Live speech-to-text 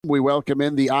We welcome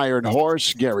in the Iron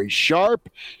Horse, Gary Sharp.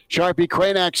 Sharpie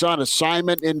Cranak's on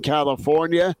assignment in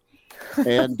California,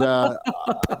 and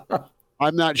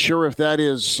I'm not sure if that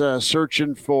is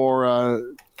searching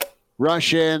for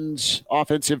rush ends,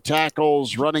 offensive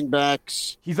tackles, running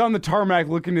backs. He's on the tarmac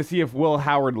looking to see if Will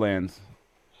Howard lands.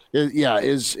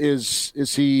 Is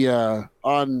he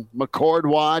on McCord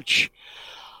watch?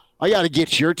 I got to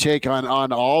get your take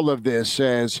on all of this.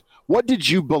 What did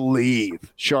you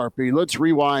believe, Sharpie? Let's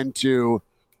rewind to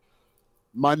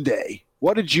Monday.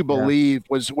 What did you believe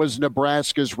was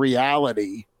Nebraska's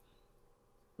reality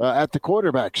at the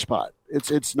quarterback spot?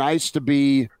 It's nice to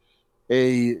be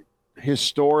a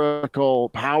historical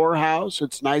powerhouse.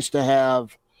 It's nice to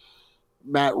have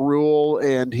Matt Rule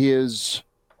and his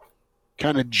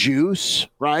kind of juice,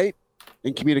 right,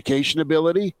 and communication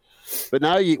ability. But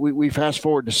now we fast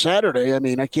forward to Saturday. I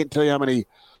mean, I can't tell you how many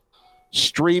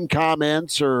stream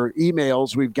comments or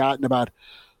emails we've gotten about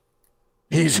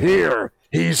he's here.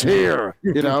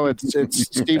 You know, it's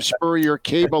Steve Spurrier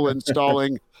cable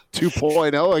installing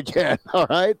 2.0 again. All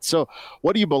right. So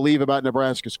what do you believe about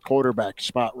Nebraska's quarterback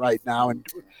spot right now and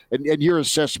your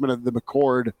assessment of the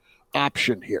McCord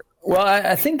option here? Well,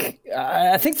 I think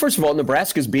first of all,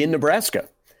 Nebraska's being Nebraska.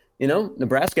 You know,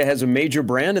 Nebraska has a major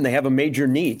brand and they have a major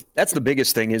need. That's the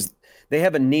biggest thing is they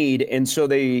have a need. And so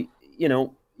they, you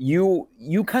know,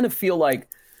 you kind of feel like,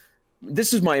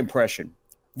 this is my impression,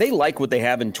 they like what they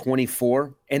have in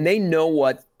 24, and they know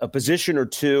what a position or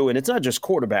two, and it's not just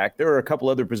quarterback, there are a couple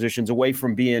other positions away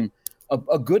from being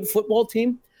a good football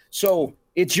team. So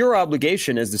it's your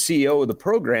obligation as the CEO of the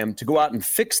program to go out and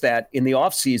fix that in the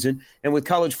offseason. And with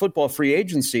college football free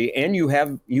agency, and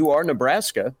you are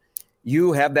Nebraska,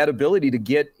 you have that ability to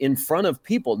get in front of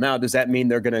people. Now, does that mean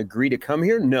they're going to agree to come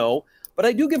here? No. But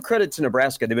I do give credit to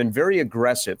Nebraska. They've been very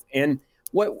aggressive. And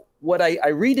what I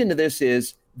read into this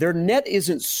is their net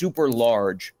isn't super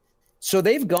large. So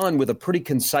they've gone with a pretty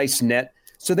concise net.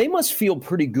 So they must feel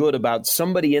pretty good about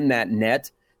somebody in that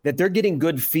net, that they're getting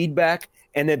good feedback,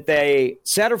 and that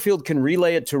Satterfield can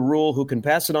relay it to Rule, who can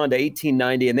pass it on to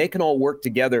 1890, and they can all work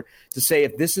together to say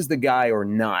if this is the guy or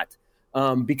not.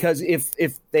 Because if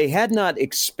they had not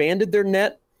expanded their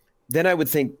net, then I would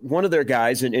think one of their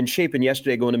guys, and Shapen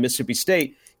yesterday going to Mississippi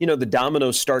State, you know, the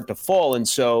dominoes start to fall. And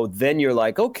so then you're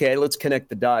like, okay, let's connect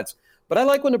the dots. But I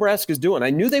like what Nebraska's doing.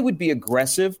 I knew they would be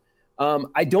aggressive.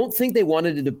 I don't think they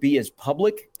wanted it to be as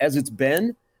public as it's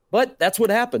been, but that's what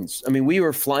happens. I mean,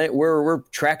 we're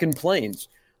tracking planes.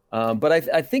 But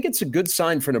I think it's a good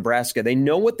sign for Nebraska. They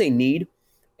know what they need,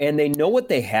 and they know what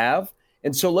they have.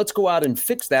 And so let's go out and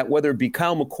fix that, whether it be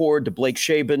Kyle McCord to Blake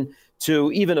Shapen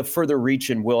to even a further reach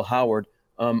in Will Howard.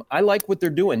 I like what they're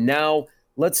doing. Now,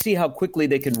 let's see how quickly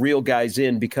they can reel guys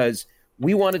in, because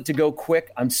we want it to go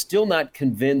quick. I'm still not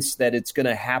convinced that it's going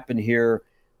to happen here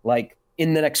like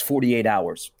in the next 48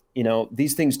 hours. You know,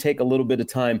 these things take a little bit of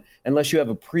time unless you have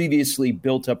a previously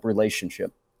built-up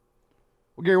relationship.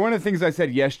 Well, Gary, one of the things I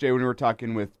said yesterday when we were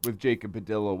talking with Jacob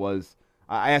Padilla was,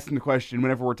 I asked him the question,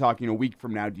 whenever we're talking a week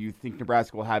from now, do you think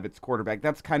Nebraska will have its quarterback?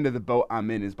 That's kind of the boat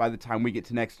I'm in, is by the time we get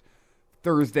to next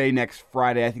Thursday, next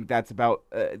Friday, I think that's about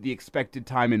the expected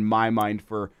time in my mind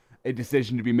for a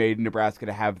decision to be made in Nebraska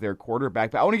to have their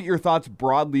quarterback. But I want to get your thoughts,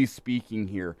 broadly speaking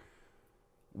here.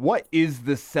 What is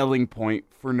the selling point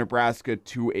for Nebraska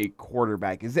to a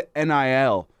quarterback? Is it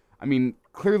NIL? I mean,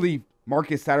 clearly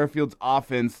Marcus Satterfield's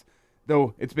offense,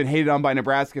 though it's been hated on by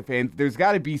Nebraska fans, there's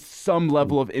got to be some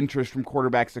level of interest from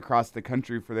quarterbacks across the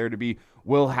country for there to be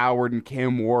Will Howard and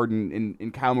Cam Ward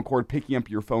and Kyle McCord picking up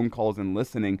your phone calls and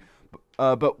listening.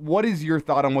 But what is your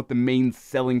thought on what the main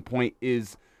selling point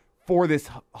is for this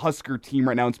Husker team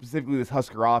right now, and specifically this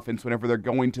Husker offense, whenever they're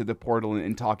going to the portal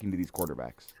and talking to these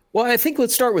quarterbacks? Well, I think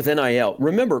let's start with NIL.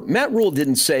 Remember, Matt Rule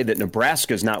didn't say that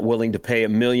Nebraska is not willing to pay $1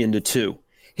 million to $2 million.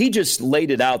 He just laid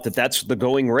it out that that's the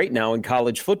going rate now in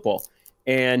college football.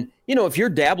 And, you know, if you're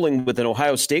dabbling with an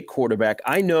Ohio State quarterback,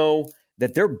 I know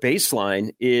that their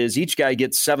baseline is each guy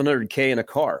gets $700K in a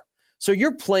car. So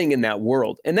you're playing in that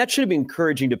world. And that should be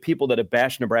encouraging to people that have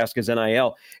bashed Nebraska's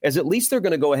NIL, as at least they're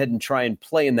going to go ahead and try and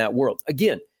play in that world.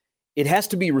 Again, it has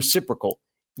to be reciprocal.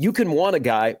 You can want a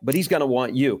guy, but he's going to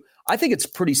want you. I think it's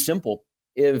pretty simple.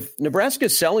 If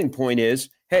Nebraska's selling point is,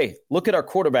 hey, look at our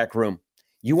quarterback room.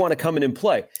 You want to come in and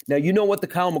play. Now, you know what the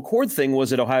Kyle McCord thing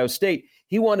was at Ohio State.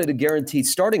 He wanted a guaranteed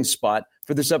starting spot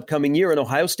for this upcoming year, and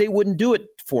Ohio State wouldn't do it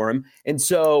for him. And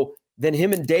so then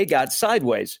him and Day got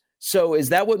sideways. So is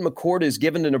that what McCord is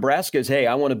given to Nebraska is, hey,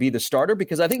 I want to be the starter?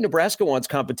 Because I think Nebraska wants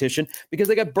competition because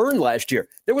they got burned last year.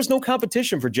 There was no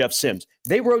competition for Jeff Sims.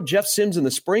 They rode Jeff Sims in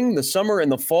the spring, the summer,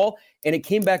 and the fall, and it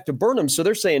came back to burn them. So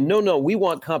they're saying, no, we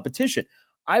want competition.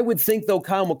 I would think, though,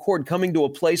 Kyle McCord coming to a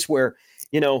place where,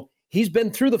 he's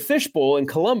been through the fishbowl in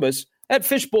Columbus. That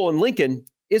fishbowl in Lincoln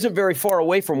isn't very far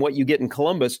away from what you get in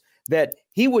Columbus, that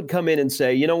he would come in and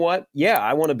say, you know what? Yeah,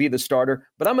 I want to be the starter,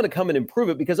 but I'm going to come and improve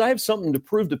it because I have something to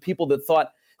prove to people that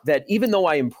thought that even though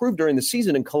I improved during the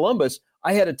season in Columbus,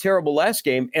 I had a terrible last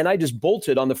game and I just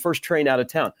bolted on the first train out of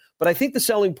town. But I think the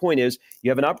selling point is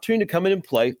you have an opportunity to come in and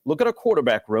play, look at our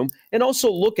quarterback room, and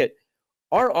also look at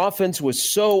our offense was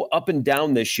so up and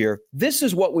down this year. This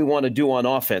is what we want to do on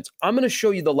offense. I'm going to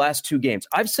show you the last 2 games.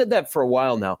 I've said that for a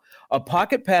while now. A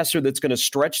pocket passer that's going to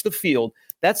stretch the field,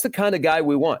 that's the kind of guy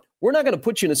we want. We're not going to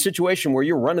put you in a situation where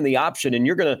you're running the option and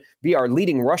you're going to be our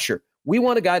leading rusher. We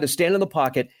want a guy to stand in the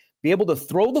pocket, be able to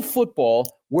throw the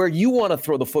football where you want to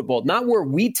throw the football, not where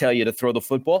we tell you to throw the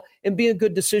football, and be a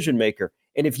good decision maker.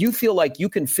 And if you feel like you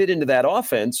can fit into that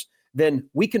offense, then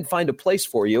we can find a place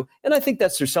for you. And I think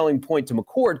that's their selling point to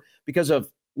McCord because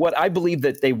of what I believe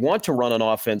that they want to run on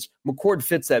offense. McCord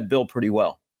fits that bill pretty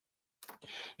well.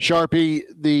 Sharpie,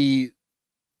 the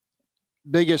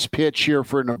biggest pitch here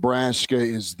for Nebraska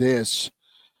is this.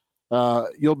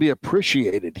 You'll be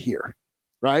appreciated here,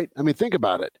 right? I mean, think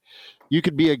about it. You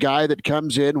could be a guy that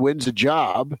comes in, wins a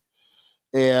job,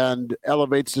 and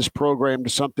elevates this program to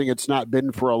something it's not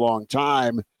been for a long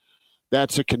time.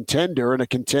 That's a contender, and a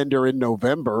contender in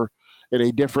November in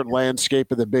a different landscape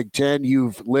of the Big Ten.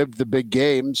 You've lived the big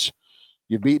games.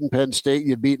 You've beaten Penn State.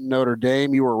 You've beaten Notre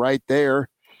Dame. You were right there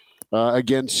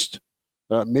against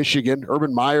Michigan.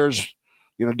 Urban Meyer's,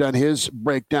 done his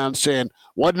breakdown saying,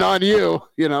 wasn't on you,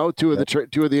 two of the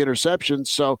interceptions.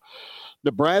 So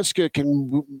Nebraska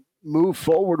can move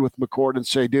forward with McCord and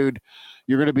say, dude,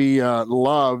 you're going to be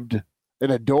loved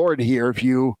and adored here if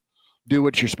you do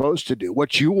what you're supposed to do,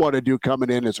 what you want to do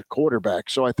coming in as a quarterback.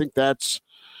 So I think that's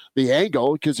the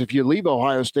angle, because if you leave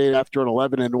Ohio State after an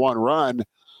 11-1 run,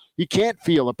 you can't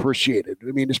feel appreciated.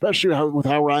 I mean, especially with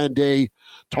how Ryan Day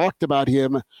talked about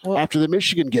him after the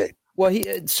Michigan game. Well,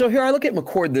 so here I look at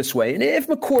McCord this way, and if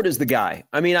McCord is the guy,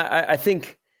 I mean, I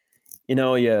think,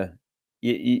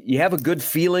 you have a good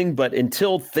feeling, but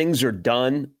until things are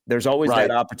done, there's always that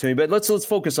opportunity. But let's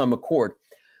focus on McCord.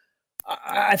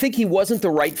 I think he wasn't the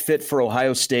right fit for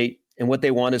Ohio State and what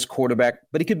they want as quarterback,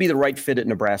 but he could be the right fit at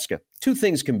Nebraska. 2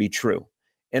 things can be true.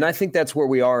 And I think that's where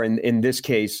we are in this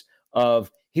case of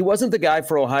he wasn't the guy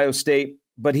for Ohio State,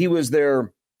 but he was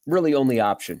their really only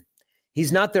option.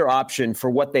 He's not their option for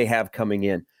what they have coming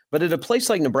in. But at a place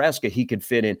like Nebraska, he could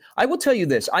fit in. I will tell you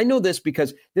this. I know this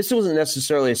because this wasn't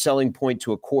necessarily a selling point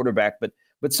to a quarterback,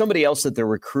 but somebody else that they're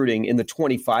recruiting in the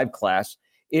 25 class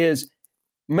is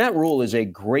Matt Rule is a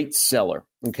great seller,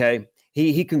 okay?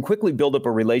 He can quickly build up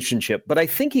a relationship, but I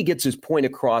think he gets his point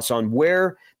across on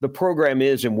where the program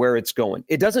is and where it's going.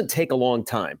 It doesn't take a long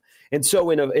time. And so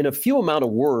in a few amount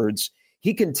of words,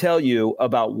 he can tell you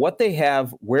about what they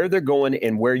have, where they're going,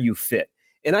 and where you fit.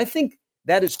 And I think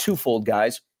that is twofold,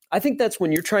 guys. I think that's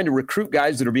when you're trying to recruit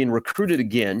guys that are being recruited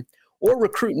again, or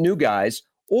recruit new guys,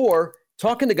 or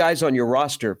talking to guys on your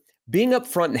roster. Being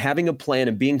upfront and having a plan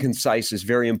and being concise is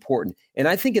very important. And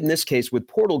I think in this case with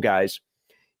portal guys,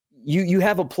 you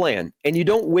have a plan and you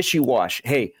don't wishy-wash.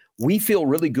 Hey, we feel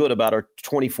really good about our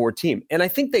 24 team. And I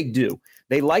think they do.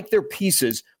 They like their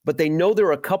pieces, but they know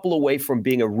they're a couple away from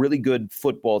being a really good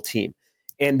football team.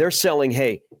 And they're selling,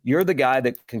 hey, you're the guy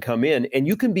that can come in and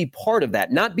you can be part of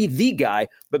that. Not be the guy,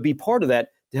 but be part of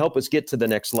that to help us get to the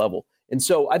next level. And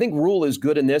so I think Rule is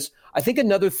good in this. I think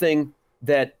another thing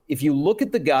that if you look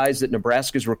at the guys that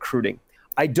Nebraska's recruiting,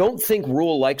 I don't think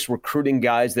Rule likes recruiting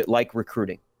guys that like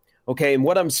recruiting. Okay, and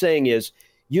what I'm saying is,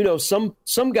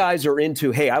 some guys are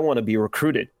into, hey, I want to be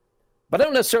recruited, but I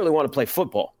don't necessarily want to play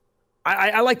football.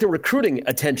 I like the recruiting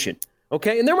attention.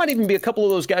 Okay, and there might even be a couple of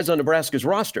those guys on Nebraska's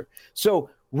roster. So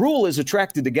Rule is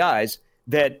attracted to guys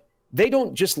that they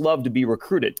don't just love to be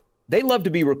recruited. They love to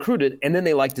be recruited, and then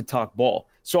they like to talk ball.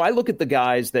 So I look at the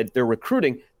guys that they're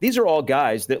recruiting. These are all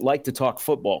guys that like to talk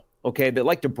football, okay, that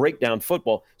like to break down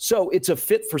football. So it's a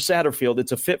fit for Satterfield.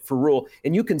 It's a fit for Rule.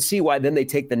 And you can see why then they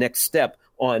take the next step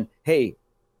on, hey,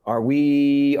 are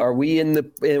we in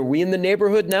the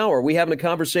neighborhood now? Are we having a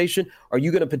conversation? Are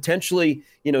you going to potentially,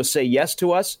 say yes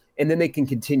to us? And then they can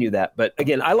continue that. But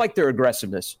again, I like their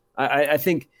aggressiveness. I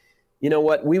think,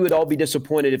 we would all be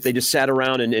disappointed if they just sat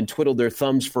around and twiddled their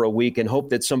thumbs for a week and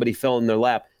hoped that somebody fell in their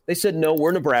lap. They said, no,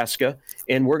 we're Nebraska,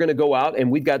 and we're going to go out,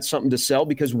 and we've got something to sell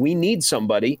because we need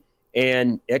somebody,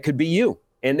 and it could be you.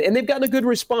 And they've gotten a good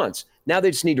response. Now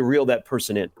they just need to reel that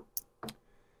person in.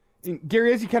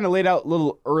 Gary, as you kind of laid out a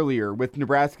little earlier, with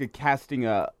Nebraska casting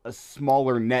a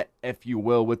smaller net, if you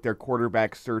will, with their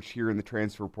quarterback search here in the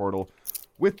transfer portal,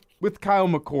 with Kyle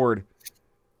McCord,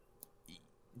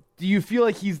 Do you feel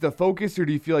like he's the focus, or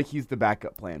do you feel like he's the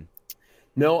backup plan?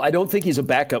 No, I don't think he's a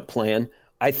backup plan.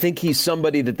 I think he's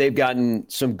somebody that they've gotten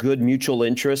some good mutual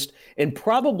interest. And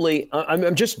probably,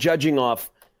 I'm just judging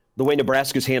off the way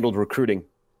Nebraska's handled recruiting.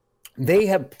 They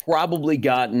have probably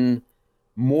gotten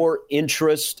more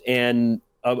interest and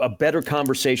a better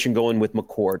conversation going with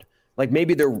McCord. Like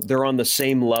maybe they're on the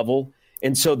same level.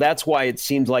 And so that's why it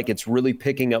seems like it's really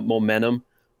picking up momentum.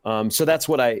 So that's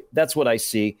what I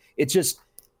see. It's just,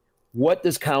 what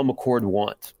does Kyle McCord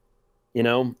want? You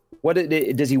know,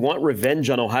 does he want revenge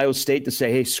on Ohio State to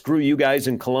say, hey, screw you guys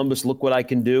in Columbus, look what I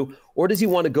can do? Or does he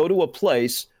want to go to a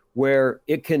place where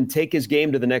it can take his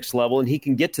game to the next level and he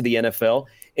can get to the NFL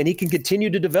and he can continue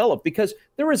to develop? Because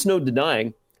there is no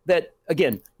denying that,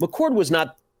 again, McCord was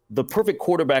not the perfect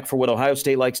quarterback for what Ohio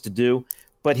State likes to do,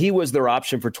 but he was their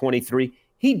option for 23.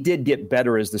 He did get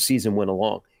better as the season went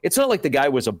along. It's not like the guy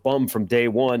was a bum from day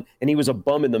one and he was a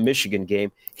bum in the Michigan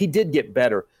game. He did get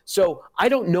better. So I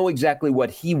don't know exactly what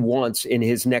he wants in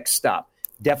his next stop.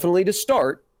 Definitely to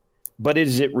start, but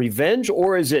is it revenge,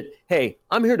 or is it, hey,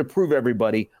 I'm here to prove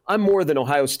everybody I'm more than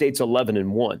Ohio State's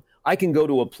 11-1. I can go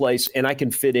to a place and I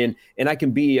can fit in and I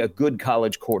can be a good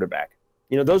college quarterback.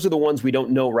 You know, those are the ones we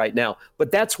don't know right now.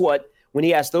 But that's what, when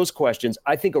he asked those questions,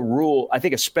 I think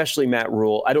especially Matt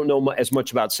Rule, I don't know as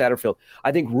much about Satterfield.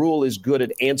 I think Rule is good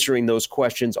at answering those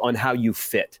questions on how you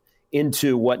fit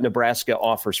into what Nebraska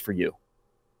offers for you.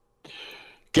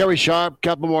 Gary Sharp,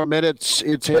 couple more minutes.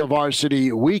 It's Hail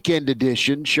Varsity Weekend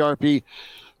Edition. Sharpie,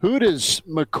 who does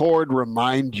McCord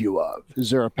remind you of?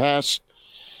 Is there a past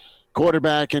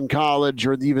quarterback in college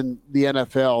or even the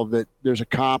NFL that there's a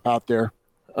comp out there?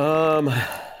 I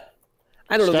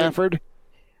don't know. Stafford?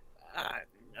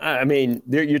 I mean,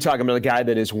 you're talking about a guy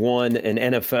that has won an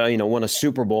NFL, won a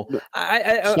Super Bowl.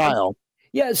 Style.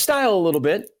 Style a little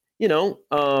bit,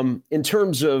 in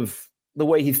terms of the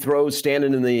way he throws,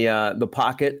 standing in the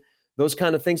pocket, those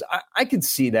kind of things. I could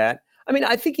see that. I mean,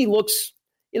 I think he looks,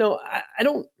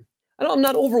 I'm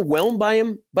not overwhelmed by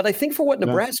him, but I think for what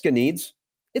Nebraska needs,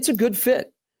 it's a good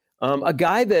fit. A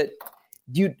guy that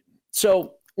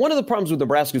so one of the problems with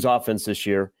Nebraska's offense this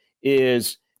year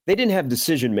is they didn't have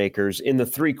decision makers in the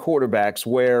three quarterbacks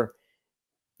where,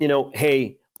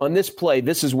 hey, on this play,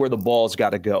 this is where the ball's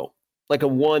got to go, like a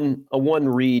one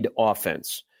read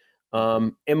offense.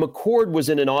 And McCord was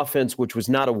in an offense which was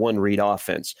not a one read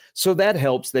offense, so that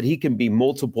helps that he can be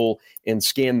multiple and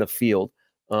scan the field.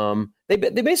 They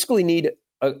basically need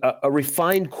a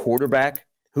refined quarterback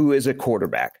who is a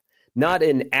quarterback, not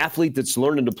an athlete that's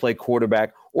learning to play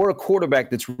quarterback or a quarterback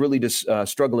that's really just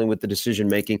struggling with the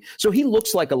decision-making. So he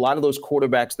looks like a lot of those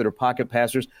quarterbacks that are pocket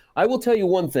passers. I will tell you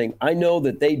one thing. I know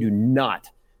that they do not.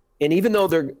 And even though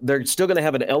they're still going to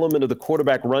have an element of the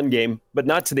quarterback run game, but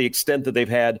not to the extent that they've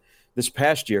had this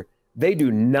past year, they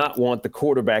do not want the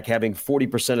quarterback having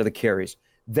 40% of the carries.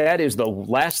 That is the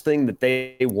last thing that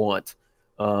they want.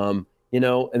 And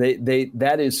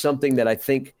that is something that I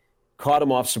think caught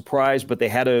them off surprise, but they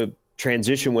had a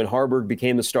transition when Harburg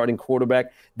became the starting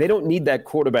quarterback. They don't need that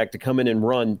quarterback to come in and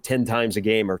run 10 times a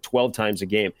game or 12 times a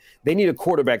game. They need a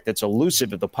quarterback that's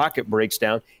elusive if the pocket breaks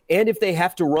down. And if they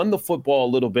have to run the football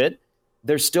a little bit,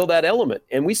 there's still that element.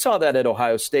 And we saw that at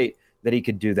Ohio State, that he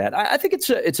could do that. I think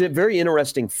it's a very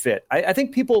interesting fit. I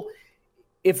think people,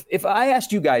 if I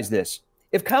asked you guys this,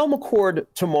 if Kyle McCord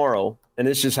tomorrow, and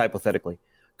this is hypothetically,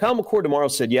 Kyle McCord tomorrow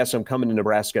said, yes, I'm coming to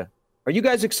Nebraska, are you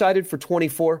guys excited for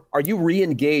 24? Are you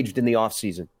re-engaged in the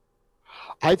offseason?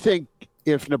 I think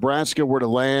if Nebraska were to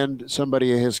land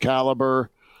somebody of his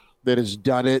caliber that has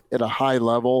done it at a high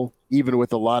level, even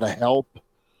with a lot of help,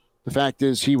 the fact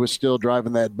is he was still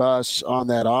driving that bus on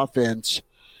that offense.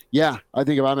 Yeah, I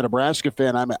think if I'm a Nebraska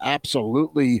fan, I'm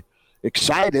absolutely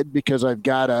excited because I've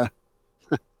got a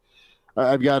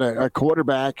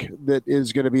quarterback that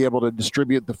is going to be able to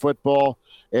distribute the football,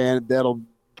 and that'll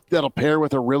pair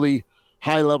with a really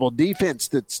high-level defense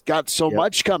that's got so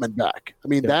much coming back. I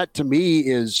mean, that to me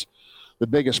is the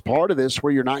biggest part of this,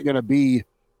 where you're not going to be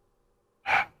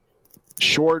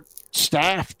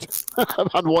short-staffed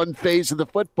on one phase of the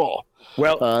football.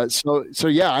 Well, so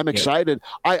yeah, I'm excited.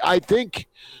 I think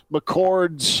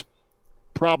McCord's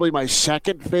probably my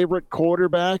second favorite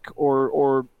quarterback,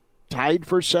 or tied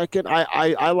for second.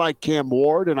 I like Cam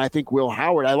Ward, and I think Will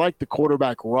Howard. I like the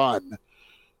quarterback run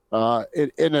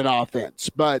in an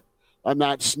offense, but I'm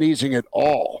not sneezing at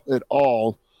all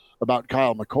about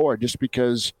Kyle McCord, just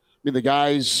because the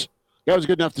guy was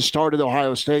good enough to start at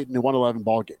Ohio State and he won 11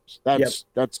 ball games. That's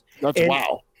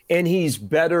wow. And he's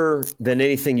better than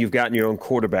anything you've got in your own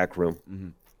quarterback room.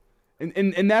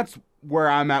 Mm-hmm. And that's where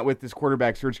I'm at with this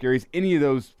quarterback search, Gary. Is any of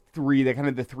those three,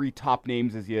 the three top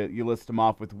names as you list them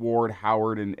off with Ward,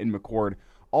 Howard, and McCord,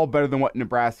 all better than what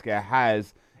Nebraska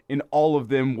has. And all of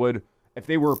them would, if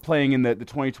they were playing in the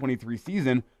 2023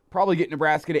 season, probably get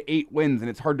Nebraska to 8 wins. And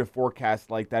it's hard to forecast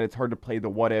like that. It's hard to play the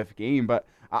what-if game. But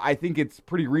I think it's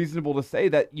pretty reasonable to say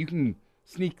that you can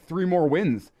sneak 3 more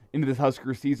wins into this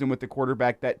Husker season with the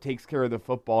quarterback that takes care of the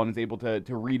football and is able to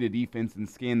read a defense and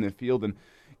scan the field. And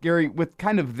Gary, with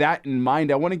kind of that in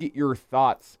mind, I want to get your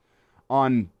thoughts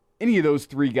on any of those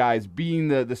 3 guys being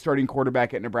the starting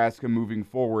quarterback at Nebraska moving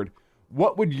forward.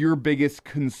 What would your biggest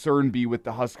concern be with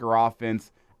the Husker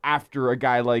offense after a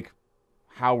guy like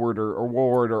Howard or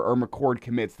Ward or McCord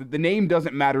commits? The name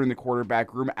doesn't matter in the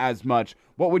quarterback room as much.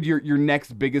 What would your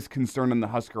next biggest concern on the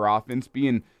Husker offense be?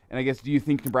 And I guess, do you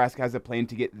think Nebraska has a plan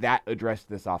to get that addressed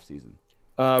this offseason?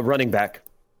 Running back.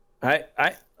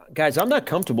 Guys, I'm not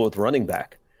comfortable with running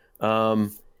back. I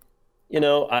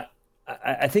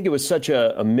think it was such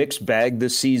a mixed bag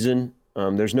this season.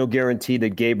 There's no guarantee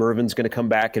that Gabe Ervin's going to come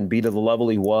back and be to the level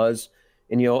he was.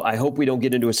 And, I hope we don't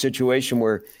get into a situation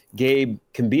where Gabe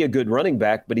can be a good running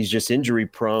back, but he's just injury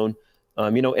prone.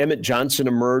 Emmett Johnson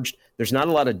emerged. There's not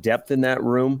a lot of depth in that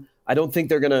room. I don't think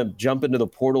they're going to jump into the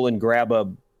portal and grab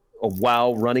a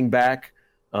wow running back.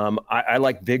 I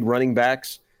like big running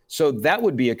backs. So that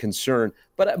would be a concern.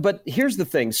 But here's the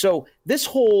thing. So this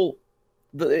whole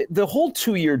the whole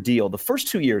 2-year deal, the first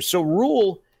 2 years. So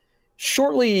Rule,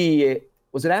 shortly,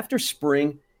 was it after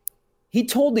spring? He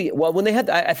told when they had,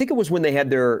 I think it was when they had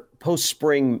their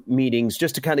post-spring meetings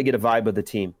just to kind of get a vibe of the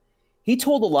team. He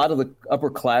told a lot of the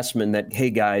upperclassmen that, hey,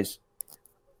 guys,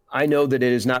 I know that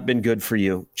it has not been good for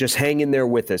you. Just hang in there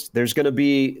with us. There's going to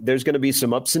be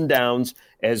some ups and downs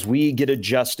as we get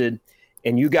adjusted,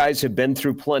 and you guys have been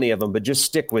through plenty of them, but just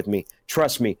stick with me.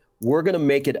 Trust me, we're going to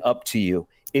make it up to you.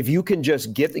 If you can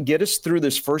just get us through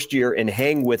this first year and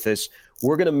hang with us,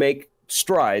 we're going to make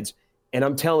strides. And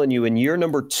I'm telling you, in year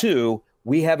number 2,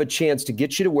 we have a chance to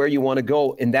get you to where you want to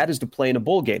go, and that is to play in a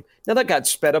bowl game. Now, that got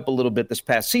sped up a little bit this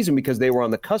past season because they were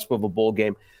on the cusp of a bowl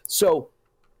game. So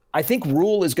I think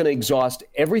Rule is going to exhaust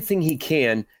everything he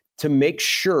can to make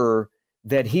sure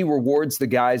that he rewards the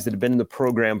guys that have been in the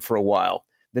program for a while,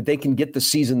 that they can get the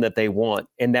season that they want,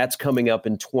 and that's coming up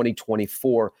in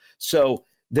 2024. So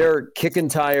they're kicking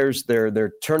tires,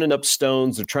 they're turning up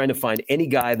stones, they're trying to find any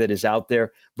guy that is out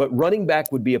there. But running back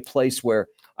would be a place where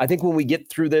I think when we get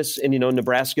through this, and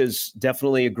Nebraska's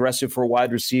definitely aggressive for a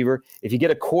wide receiver. If you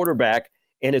get a quarterback,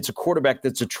 and it's a quarterback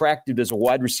that's attractive as a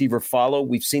wide receiver follow,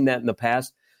 we've seen that in the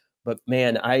past. But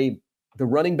man, the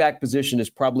running back position is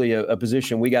probably a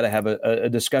position we got to have a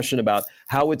discussion about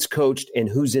how it's coached and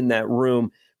who's in that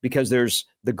room, because there's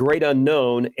the great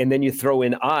unknown, and then you throw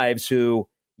in Ives, who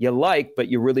you like, but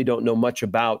you really don't know much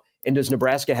about. And does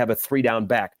Nebraska have a 3-down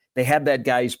back? They have that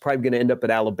guy. He's probably going to end up at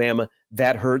Alabama.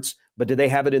 That hurts. But do they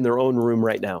have it in their own room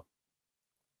right now?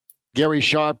 Gary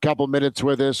Sharp, couple minutes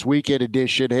with us, weekend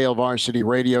edition, Hail Varsity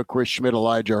Radio. Chris Schmidt,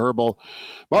 Elijah Herbal.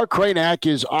 Mark Cranack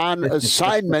is on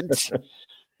assignment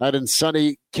out in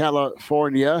sunny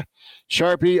California.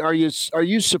 Sharpie, are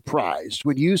you surprised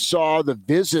when you saw the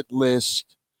visit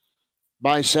list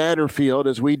by Satterfield,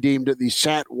 as we deemed it, the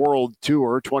Sat World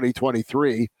Tour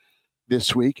 2023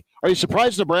 this week? Are you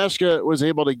surprised Nebraska was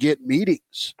able to get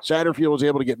meetings? Satterfield was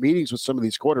able to get meetings with some of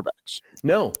these quarterbacks?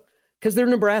 No, because they're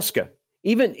Nebraska.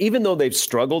 Even though they've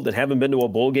struggled and haven't been to a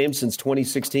bowl game since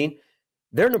 2016,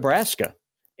 they're Nebraska.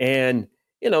 And,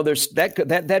 there's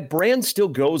that brand still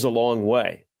goes a long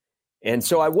way. And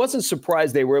so I wasn't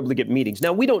surprised they were able to get meetings.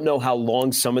 Now, we don't know how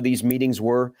long some of these meetings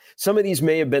were. Some of these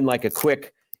may have been like a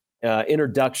quick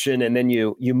introduction and then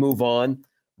you move on.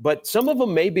 But some of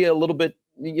them may be a little bit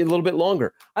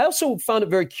longer. I also found it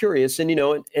very curious, and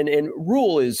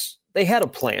Rule is, they had a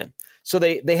plan. So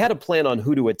they had a plan on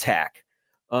who to attack.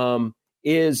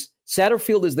 Is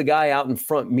Satterfield is the guy out in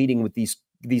front meeting with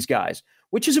these guys,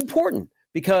 which is important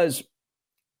because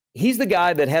he's the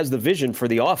guy that has the vision for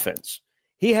the offense.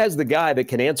 He has the guy that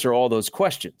can answer all those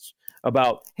questions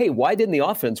about, hey, why didn't the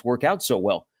offense work out so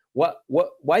well?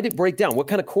 Why did it break down? What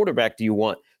kind of quarterback do you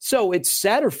want? So it's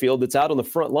Satterfield that's out on the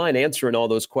front line answering all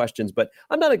those questions. But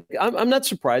I'm not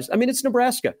surprised. I mean, it's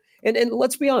Nebraska, and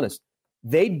let's be honest,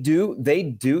 they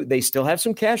still have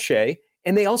some cachet,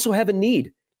 and they also have a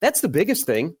need. That's the biggest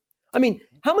thing. I mean,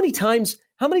 how many times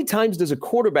does a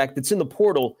quarterback that's in the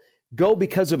portal go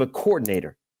because of a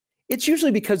coordinator? It's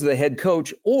usually because of the head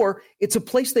coach, or it's a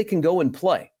place they can go and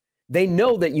play. They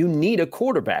know that you need a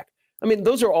quarterback. I mean,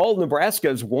 those are all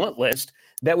Nebraska's want list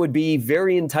that would be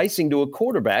very enticing to a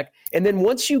quarterback. And then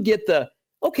once you get the,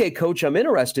 okay, coach, I'm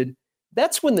interested,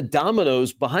 that's when the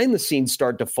dominoes behind the scenes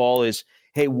start to fall is,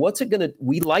 hey,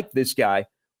 we like this guy.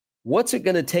 what's it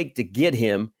going to take to get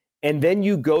him? And then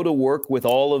you go to work with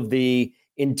all of the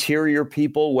interior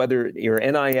people, whether you're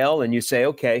NIL, and you say,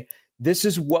 okay, this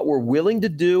is what we're willing to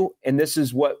do, and this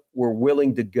is what we're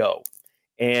willing to go.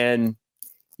 And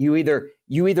you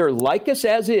either like us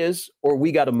as is, or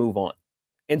we got to move on.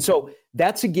 And so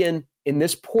that's, again, in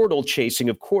this portal chasing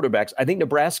of quarterbacks, I think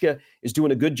Nebraska is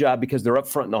doing a good job because they're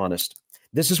upfront and honest.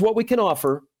 This is what we can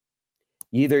offer.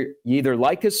 You either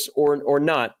like us or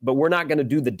not, but we're not going to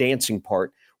do the dancing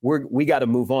part. We got to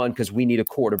move on because we need a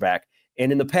quarterback.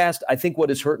 And in the past, I think what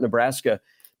has hurt Nebraska,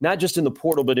 not just in the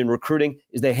portal, but in recruiting,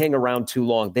 is they hang around too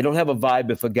long. They don't have a vibe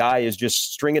if a guy is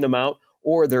just stringing them out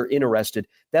or they're interested.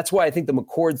 That's why I think the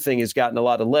McCord thing has gotten a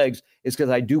lot of legs, is because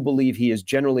I do believe he is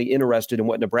generally interested in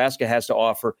what Nebraska has to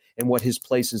offer and what his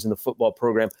place is in the football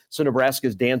program. So Nebraska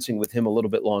is dancing with him a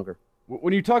little bit longer.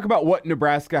 When you talk about what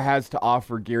Nebraska has to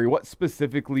offer, Gary, what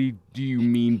specifically do you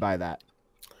mean by that?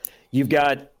 You've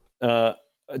got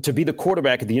to be the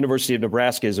quarterback at the University of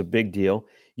Nebraska is a big deal.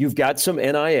 You've got some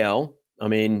NIL. I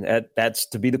mean, that's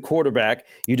to be the quarterback.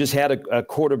 You just had a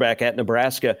quarterback at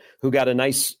Nebraska who got a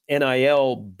nice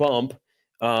NIL bump.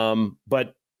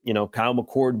 But, Kyle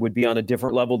McCord would be on a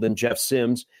different level than Jeff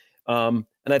Sims. And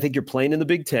I think you're playing in the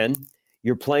Big Ten.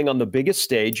 You're playing on the biggest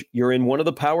stage. You're in one of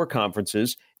the power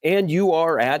conferences, and you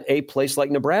are at a place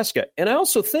like Nebraska. And I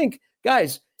also think,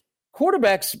 guys,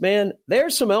 quarterbacks, man,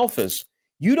 they're some alphas.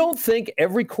 You don't think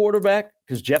every quarterback,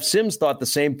 because Jeff Sims thought the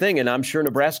same thing, and I'm sure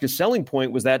Nebraska's selling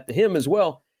point was that to him as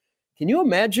well. Can you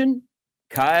imagine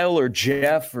Kyle or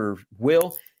Jeff or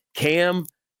Will, Cam,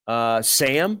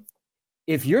 Sam?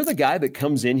 If you're the guy that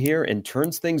comes in here and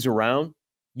turns things around,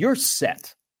 you're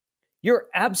set. You're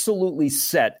absolutely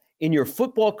set in your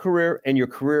football career and your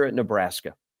career at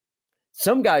Nebraska.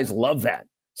 Some guys love that.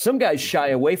 Some guys shy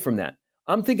away from that.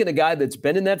 I'm thinking a guy that's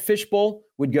been in that fishbowl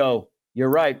would go, you're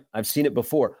right, I've seen it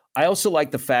before. I also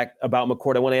like the fact about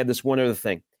McCord. I want to add this one other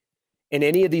thing. In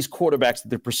any of these quarterbacks that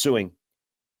they're pursuing,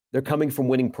 they're coming from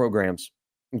winning programs.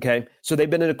 Okay? So they've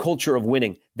been in a culture of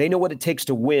winning. They know what it takes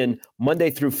to win Monday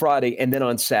through Friday and then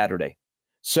on Saturday.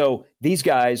 So these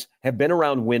guys have been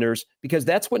around winners, because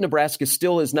that's what Nebraska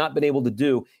still has not been able to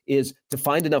do, is to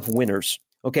find enough winners.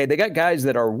 Okay? They got guys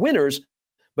that are winners,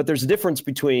 but there's a difference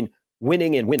between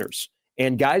winning and winners.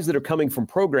 And guys that are coming from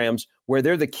programs where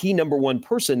they're the key number one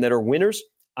person that are winners,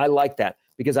 I like that,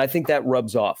 because I think that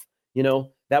rubs off.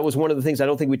 That was one of the things I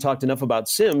don't think we talked enough about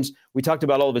Sims. We talked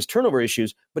about all of his turnover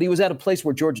issues, but he was at a place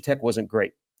where Georgia Tech wasn't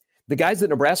great. The guys that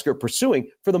Nebraska are pursuing,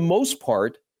 for the most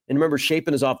part, and remember,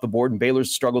 Shapen is off the board and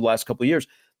Baylor's struggled the last couple of years,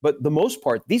 but the most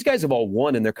part, these guys have all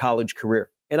won in their college career.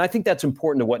 And I think that's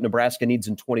important to what Nebraska needs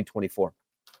in 2024.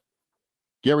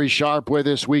 Gary Sharp with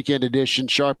us, Weekend Edition.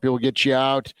 Sharp, will get you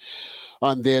out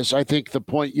on this. I think the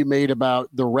point you made about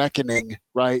the reckoning,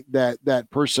 right? That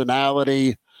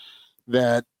personality,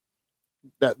 that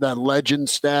legend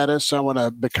status. I want to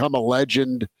become a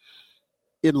legend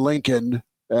in Lincoln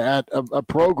at a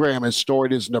program as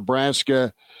storied as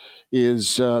Nebraska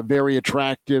is very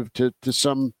attractive to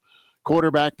some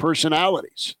quarterback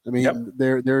personalities. I mean,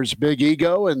 yep. There's big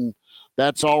ego, and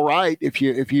that's all right if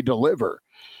you deliver.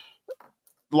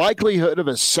 Likelihood of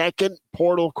a second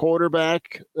portal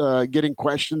quarterback getting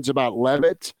questions about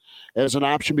Levitt as an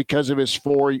option because of his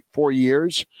four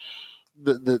years,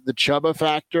 the Chuba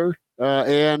factor,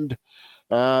 and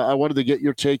I wanted to get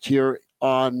your take here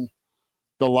on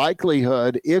the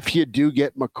likelihood, if you do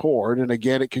get McCord, and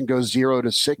again it can go 0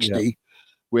 to 60 yep.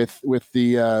 with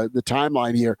the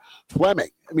timeline here. Fleming,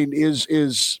 I mean, is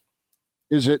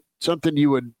it something you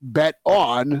would bet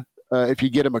on? If you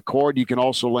get a McCord, you can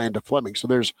also land a Fleming. So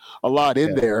there's a lot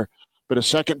in there, but a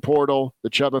second portal, the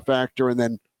Chuba factor, and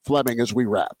then Fleming as we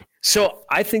wrap. So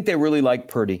I think they really like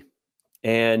Purdy,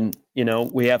 and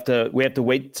we have to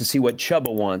wait to see what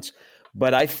Chuba wants.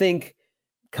 But I think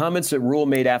comments that Rule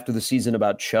made after the season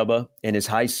about Chuba and his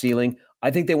high ceiling, I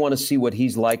think they want to see what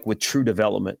he's like with true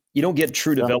development. You don't get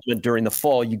true development during the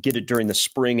fall; you get it during the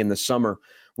spring and the summer,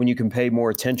 when you can pay more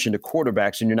attention to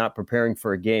quarterbacks and you're not preparing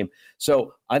for a game.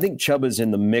 So I think Chuba's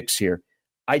in the mix here.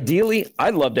 Ideally,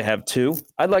 I'd love to have two.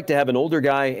 I'd like to have an older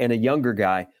guy and a younger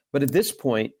guy. But at this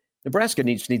point, Nebraska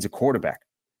needs a quarterback.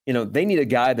 They need a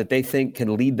guy that they think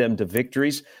can lead them to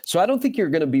victories. So I don't think you're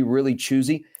going to be really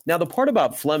choosy. Now, the part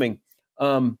about Fleming,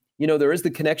 there is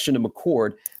the connection to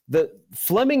McCord. The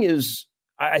Fleming is,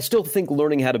 I still think,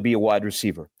 learning how to be a wide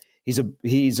receiver.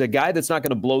 He's a guy that's not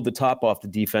going to blow the top off the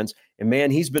defense. And,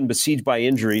 man, he's been besieged by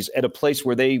injuries at a place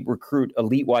where they recruit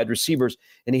elite wide receivers,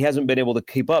 and he hasn't been able to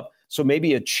keep up. So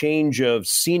maybe a change of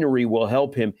scenery will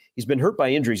help him. He's been hurt by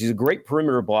injuries. He's a great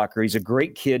perimeter blocker. He's a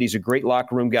great kid. He's a great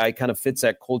locker room guy. He kind of fits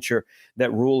that culture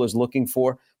that Rule is looking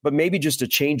for. but maybe just a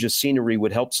change of scenery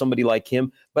would help somebody like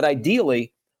him. But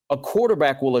ideally, a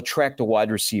quarterback will attract a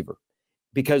wide receiver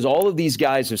because all of these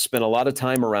guys have spent a lot of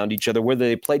time around each other, whether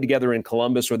they played together in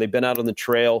Columbus or they've been out on the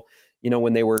trail,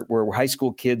 when they were high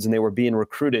school kids and they were being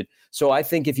recruited. So I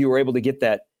think if you were able to get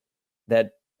that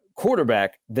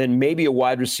quarterback, then maybe a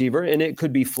wide receiver, and it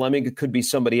could be Fleming, it could be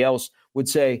somebody else, would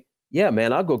say, yeah,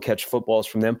 man, I'll go catch footballs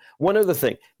from them. One other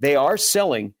thing, they are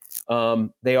selling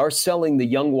the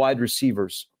young wide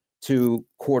receivers to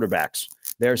quarterbacks.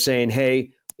 They're saying,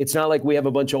 hey, it's not like we have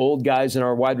a bunch of old guys in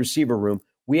our wide receiver room.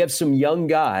 We have some young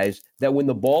guys that when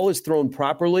the ball is thrown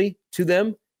properly to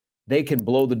them, they can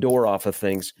blow the door off of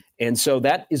things. And so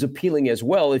that is appealing as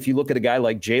well. If you look at a guy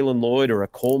like Jalen Lloyd or a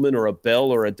Coleman or a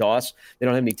Bell or a Doss, they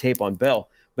don't have any tape on Bell,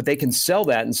 but they can sell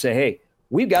that and say, hey,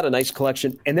 we've got a nice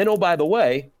collection. And then, oh, by the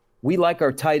way, we like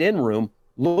our tight end room.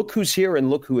 Look who's here and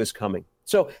look who is coming.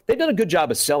 So they've done a good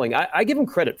job of selling. I give them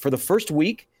credit. For the first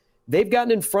week, they've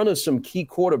gotten in front of some key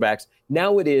quarterbacks.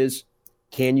 Now it is,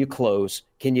 can you close?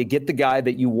 Can you get the guy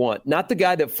that you want? Not the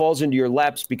guy that falls into your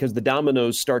laps because the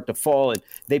dominoes start to fall and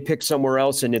they pick somewhere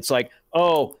else and it's like,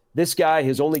 oh, this guy,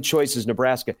 his only choice is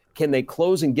Nebraska. Can they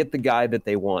close and get the guy that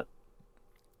they want?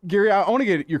 Gary, I want to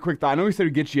get your quick thought. I know we said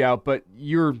we'd get you out, but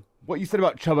what you said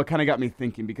about Chuba kind of got me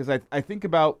thinking because I think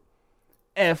about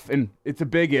if, and it's a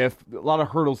big if, a lot of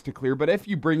hurdles to clear, but if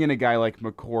you bring in a guy like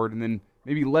McCord and then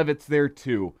maybe Levitt's there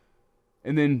too,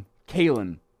 and then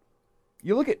Kalen,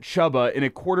 you look at Chuba in a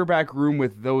quarterback room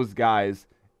with those guys,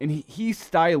 and he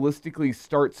stylistically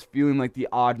starts feeling like the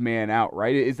odd man out,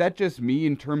 right? Is that just me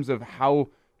in terms of how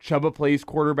Chuba plays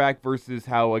quarterback versus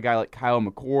how a guy like Kyle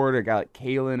McCord, a guy like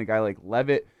Kalen, a guy like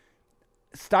Levitt,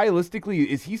 stylistically,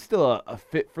 is he still a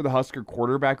fit for the Husker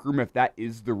quarterback room if that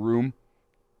is the room?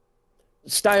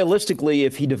 Stylistically,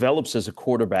 if he develops as a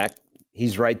quarterback,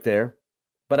 he's right there.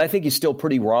 But I think he's still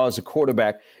pretty raw as a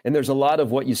quarterback. And there's a lot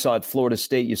of what you saw at Florida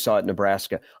State, you saw at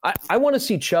Nebraska. I want to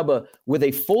see Chuba with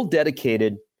a full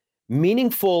dedicated,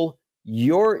 meaningful,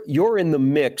 you're in the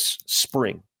mix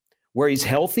spring where he's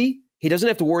healthy. He doesn't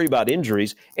have to worry about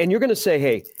injuries. And you're going to say,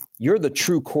 hey, you're the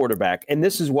true quarterback, and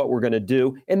this is what we're going to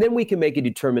do. And then we can make a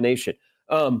determination.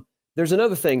 There's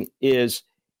another thing is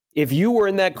if you were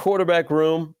in that quarterback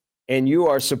room and you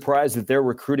are surprised that they're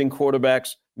recruiting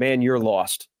quarterbacks, man, you're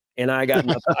lost. And I got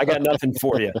nothing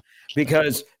for you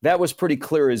because that was pretty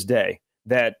clear as day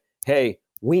that, hey,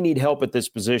 we need help at this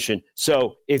position.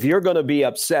 So if you're going to be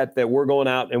upset that we're going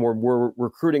out and we're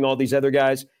recruiting all these other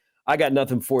guys, I got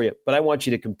nothing for you, but I want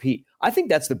you to compete. I think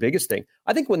that's the biggest thing.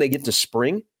 I think when they get to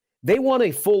spring, they want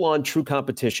a full-on true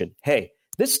competition. Hey,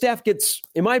 this staff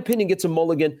in my opinion, gets a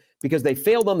mulligan because they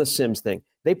failed on the Sims thing.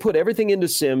 They put everything into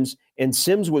Sims, and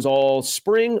Sims was all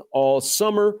spring, all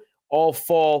summer, all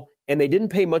fall, and they didn't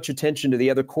pay much attention to the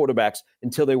other quarterbacks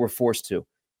until they were forced to.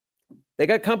 They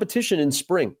got competition in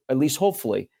spring, at least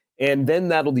hopefully, and then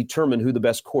that'll determine who the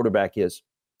best quarterback is.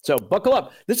 So buckle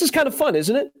up. This is kind of fun,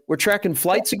 isn't it? We're tracking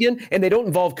flights again, and they don't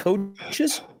involve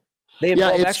coaches. They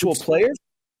involve actual players.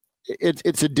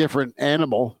 It's a different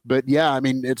animal, but yeah, I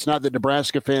mean, it's not that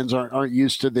Nebraska fans aren't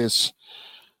used to this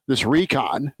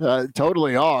recon.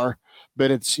 Totally are, but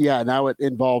now it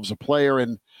involves a player,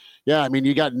 and yeah, I mean,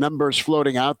 you got numbers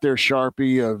floating out there,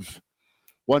 Sharpie, of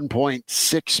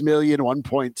 1.6 million,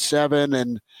 1.7,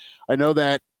 and I know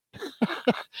that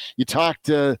you talk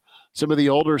to some of the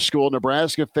older school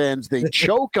Nebraska fans, they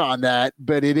choke on that,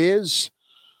 but it is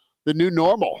the new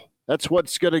normal. That's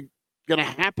what's gonna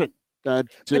happen. To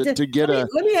get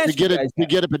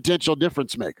a potential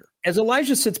difference maker. As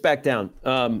Elijah sits back down,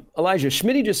 Elijah,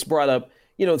 Schmitty just brought up,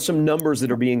 some numbers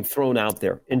that are being thrown out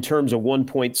there in terms of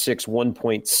 1.6,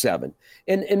 1.7.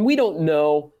 And we don't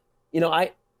know,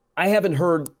 I haven't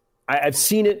heard, I've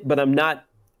seen it, but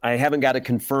I haven't got it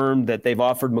confirmed that they've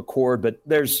offered McCord, but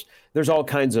there's all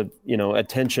kinds of,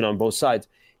 attention on both sides.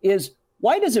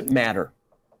 Why does it matter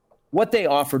what they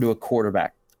offer to a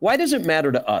quarterback? Why does it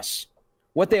matter to us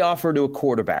what they offer to a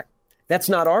quarterback? That's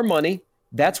not our money.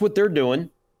 That's what they're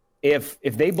doing. If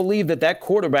they believe that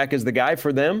quarterback is the guy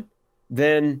for them,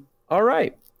 then all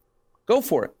right, go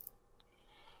for it.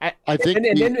 I think,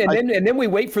 and then we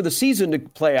wait for the season to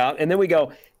play out, and then we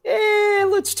go,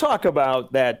 let's talk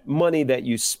about that money that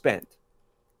you spent.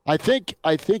 I think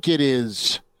it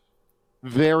is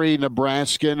very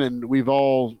Nebraskan, and we've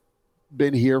all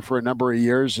been here for a number of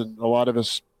years, and a lot of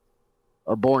us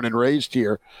are born and raised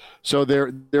here. So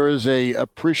there is a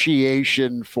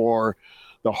appreciation for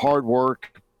the hard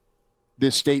work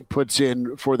this state puts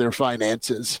in for their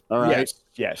finances. All right.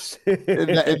 Yes.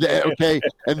 Okay.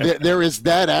 And there is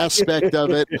that aspect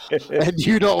of it. And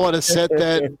you don't want to set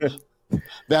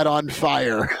that on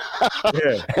fire.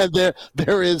 Yeah. And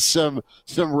there is some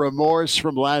remorse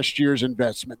from last year's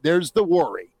investment. There's the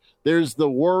worry.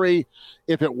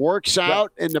 If it works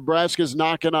out and Nebraska's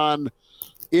knocking on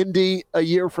Indy a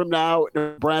year from now,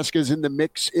 Nebraska's in the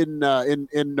mix in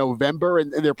November,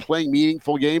 and they're playing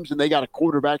meaningful games, and they got a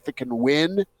quarterback that can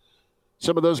win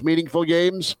some of those meaningful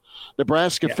games.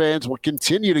 Nebraska fans will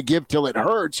continue to give till it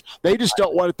hurts. They just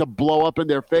don't want it to blow up in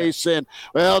their face saying,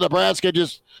 well, Nebraska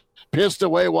just pissed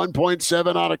away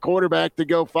 1.7 on a quarterback to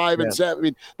go 5-7. I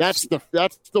mean, that's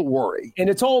the worry. And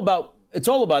it's all about,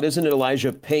 isn't it,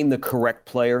 Elijah, paying the correct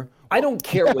player? I don't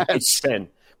care what they spend,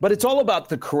 but it's all about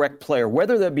the correct player,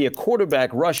 whether that be a quarterback,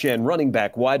 rush end, running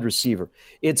back, wide receiver.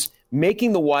 It's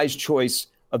making the wise choice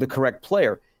of the correct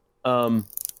player.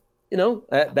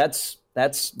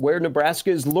 That's where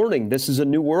Nebraska is learning. This is a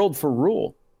new world for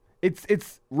Rule.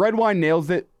 It's Red Wine nails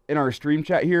it in our stream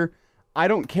chat here. I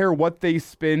don't care what they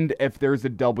spend if there's a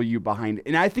W behind it.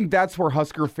 And I think that's where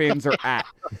Husker fans are at.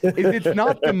 It's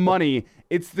not the money.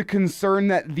 It's the concern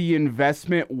that the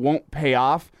investment won't pay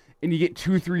off. And you get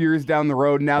 2-3 years down the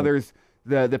road. Now there's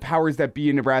the powers that be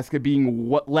in Nebraska being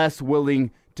less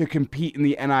willing to compete in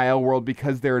the NIL world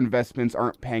because their investments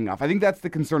aren't paying off. I think that's the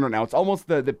concern right now. It's almost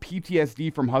the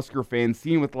PTSD from Husker fans,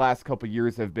 seeing what the last couple of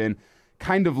years have been,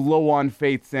 kind of low on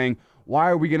faith, saying, why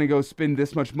are we going to go spend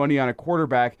this much money on a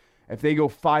quarterback? If they go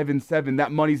 5-7,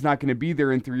 that money's not going to be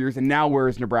there in 3 years. And now where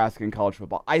is Nebraska in college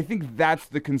football? I think that's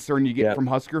the concern you get from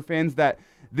Husker fans, that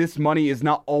this money is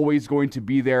not always going to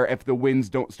be there if the wins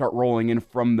don't start rolling in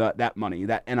from that money,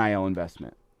 that NIL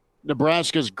investment.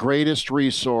 Nebraska's greatest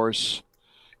resource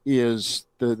is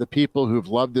the people who've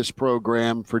loved this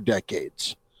program for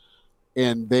decades.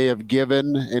 And they have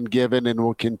given and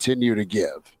will continue to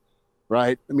give,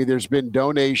 right? I mean, there's been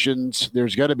donations.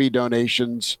 There's going to be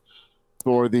donations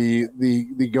for the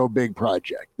Go Big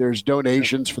project. There's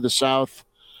donations for the South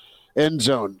End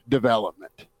Zone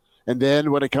development. And then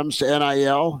when it comes to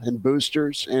NIL and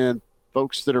boosters and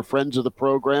folks that are friends of the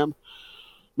program,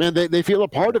 man, they feel a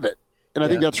part of it. And I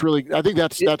think that's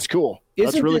cool.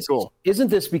 That's really cool. Isn't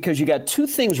this because you got two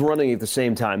things running at the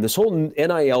same time? This whole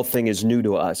NIL thing is new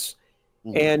to us.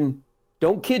 Mm-hmm. And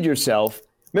don't kid yourself.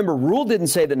 Remember, Rule didn't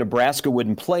say that Nebraska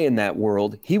wouldn't play in that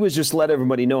world. He was just let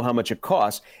everybody know how much it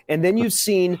costs. And then you've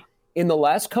seen in the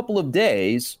last couple of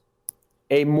days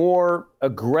a more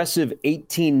aggressive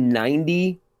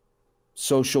 1890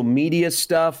 social media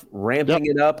stuff, ramping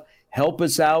it up, help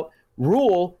us out.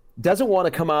 Rule doesn't want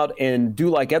to come out and do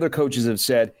like other coaches have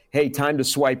said, hey, time to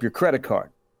swipe your credit card.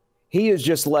 He has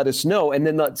just let us know and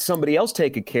then let somebody else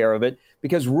take care of it,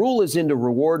 because Rule is into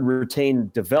reward,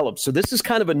 retain, develop. So this is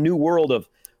kind of a new world of,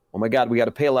 oh my God, we got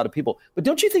to pay a lot of people. But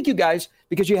don't you think, you guys,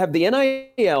 because you have the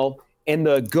NIL and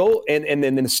the Go and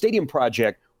then the stadium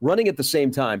project running at the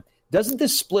same time, doesn't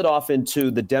this split off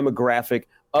into the demographic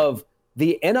of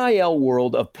the NIL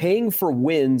world of paying for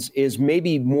wins is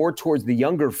maybe more towards the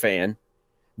younger fan,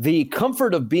 the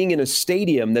comfort of being in a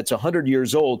stadium that's 100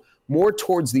 years old more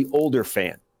towards the older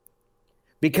fan?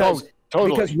 Because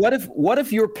what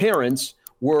if your parents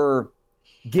were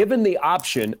given the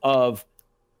option of,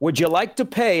 would you like to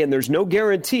pay, and there's no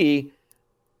guarantee,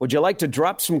 would you like to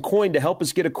drop some coin to help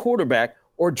us get a quarterback,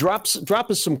 or drop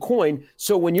us some coin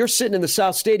so when you're sitting in the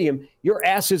South Stadium, your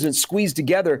ass isn't squeezed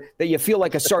together that you feel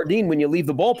like a sardine when you leave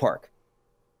the ballpark?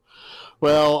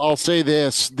 Well, I'll say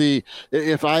this: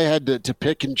 if I had to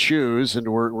pick and choose, and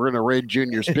we're going to raid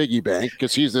Junior's piggy bank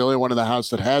because he's the only one in the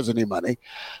house that has any money,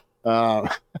 you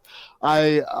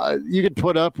could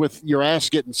put up with your ass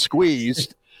getting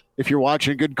squeezed if you're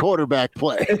watching good quarterback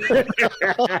play.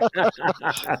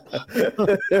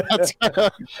 That's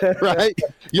right?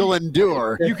 You'll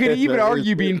endure. You could even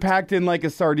argue being packed in like a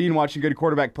sardine watching good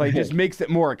quarterback play just makes it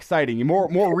more exciting.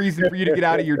 More reason for you to get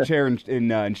out of your chair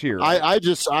and cheer. I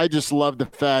just love the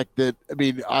fact that, I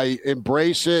mean, I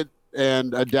embrace it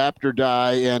and adapt or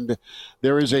die, and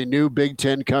there is a new Big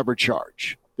Ten cover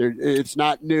charge. It's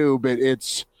not new, but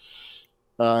it's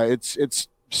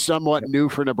somewhat new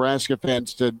for Nebraska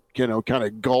fans to, kind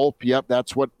of gulp. Yep,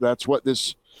 that's what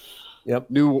this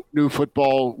new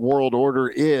football world order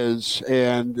is,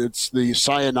 and it's the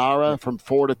sayonara from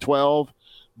 4 to 12.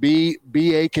 Be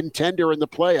a contender in the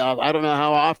playoff. I don't know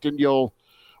how often you'll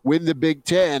win the Big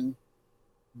Ten,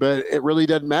 but it really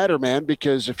doesn't matter, man,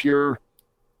 because if you're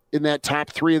in that top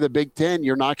 3 of the Big Ten,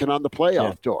 you're knocking on the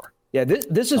playoff door. Yeah,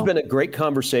 this has been a great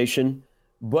conversation,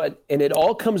 and it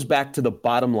all comes back to the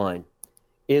bottom line.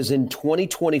 Is in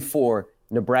 2024,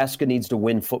 Nebraska needs to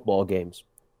win football games.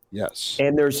 Yes.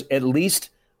 And there's at least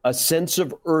a sense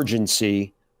of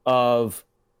urgency of,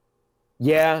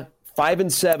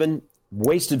 5-7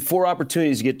 wasted 4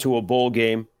 opportunities to get to a bowl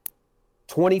game.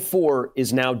 24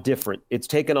 is now different. It's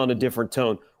taken on a different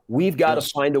tone. We've got to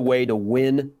find a way to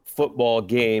win football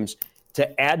games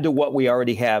to add to what we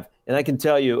already have. And I can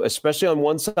tell you, especially on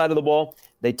one side of the ball,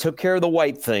 they took care of the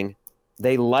white thing.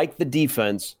 They like the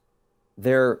defense.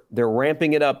 They're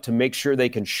ramping it up to make sure they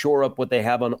can shore up what they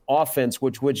have on offense,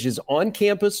 which is on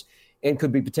campus and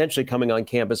could be potentially coming on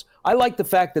campus. I like the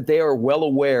fact that they are well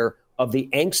aware of the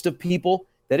angst of people,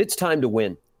 that it's time to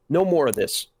win. No more of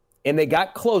this. And they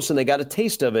got close and they got a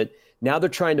taste of it. Now they're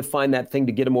trying to find that thing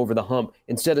to get them over the hump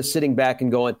instead of sitting back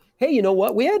and going, hey, you know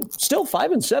what? We had still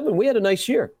 5-7. We had a nice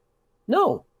year.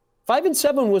 No,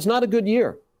 5-7 was not a good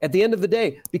year at the end of the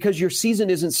day because your season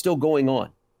isn't still going on.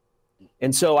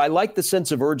 And so I like the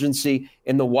sense of urgency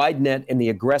and the wide net and the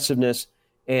aggressiveness,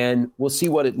 and we'll see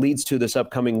what it leads to this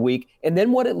upcoming week and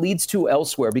then what it leads to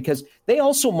elsewhere, because they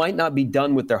also might not be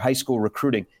done with their high school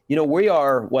recruiting. You know, we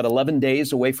are, 11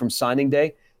 days away from signing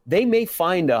day. They may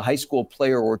find a high school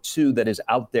player or two that is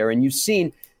out there. And you've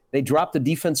seen they dropped the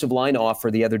defensive line offer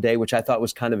the other day, which I thought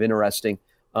was kind of interesting.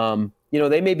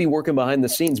 They may be working behind the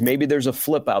scenes. Maybe there's a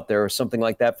flip out there or something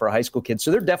like that for a high school kid.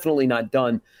 So they're definitely not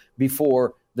done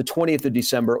before the 20th of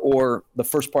December or the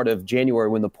first part of January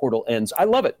when the portal ends. I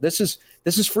love it. This is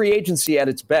free agency at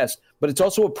its best, but it's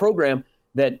also a program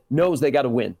that knows they got to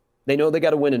win. They know they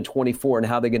got to win in 24, and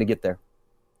how they're going to get there.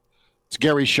 It's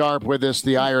Gary Sharp with us,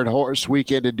 the Iron Horse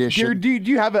Weekend Edition. Gary,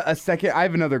 do you have a second? I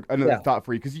have another thought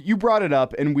for you, because you brought it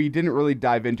up and we didn't really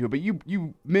dive into it, but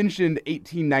you mentioned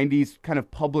 1890's kind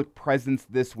of public presence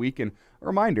this week, and a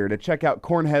reminder to check out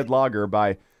Cornhead Lager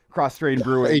by Cross Strain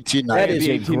Brewing. 1890.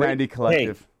 The 1890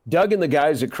 Collective. Hey, Doug and the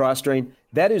guys at Cross Strain,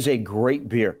 that is a great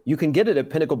beer. You can get it at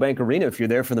Pinnacle Bank Arena if you're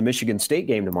there for the Michigan State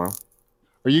game tomorrow.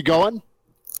 Are you going,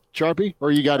 Sharpie,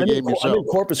 or you got a game yourself? I'm in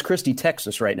Corpus Christi,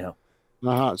 Texas right now.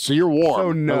 So you're warm.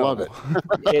 So no. I love it.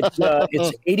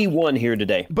 It's 81 here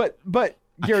today. But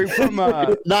Gary, from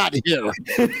not here.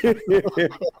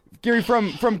 Gary,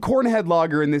 from Cornhead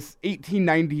Lager and this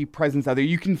 1890 presence out there,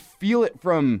 you can feel it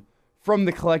from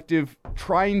the collective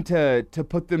trying to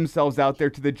put themselves out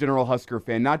there to the general Husker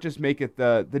fan, not just make it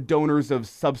the Donors of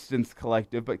Substance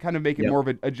collective, but kind of make it more of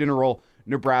a general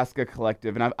Nebraska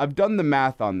collective. And I've done the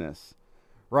math on this,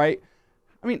 right?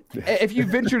 I mean, if you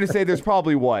venture to say there's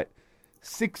probably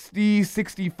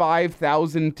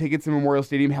 65,000 tickets in Memorial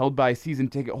Stadium held by season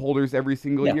ticket holders every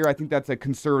single year. I think that's a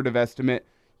conservative estimate.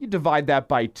 You divide that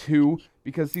by 2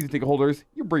 because season ticket holders,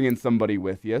 you're bringing somebody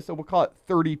with you. So we'll call it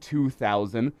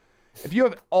 32,000. If you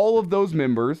have all of those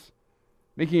members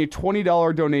making a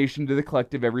 $20 donation to the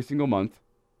collective every single month,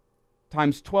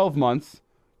 times 12 months,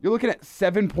 you're looking at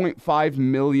 $7.5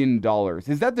 million.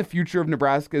 Is that the future of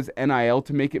Nebraska's NIL,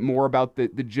 to make it more about the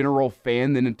general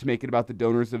fan than to make it about the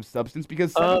donors of substance?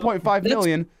 Because $7.5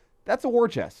 million, that's a war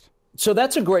chest. So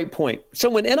that's a great point. So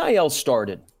when NIL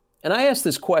started, and I asked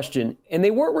this question, and they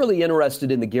weren't really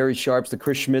interested in the Gary Sharps, the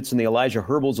Chris Schmitz, and the Elijah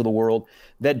Herbals of the world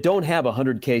that don't have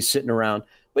 $100K sitting around.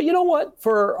 But you know what?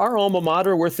 For our alma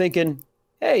mater, we're thinking,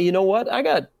 hey, you know what? I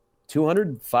got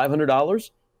 $200, $500.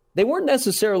 They weren't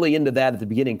necessarily into that at the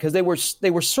beginning because they were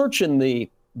searching the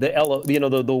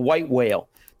white whale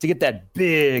to get that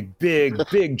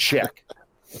big check.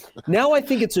 Now I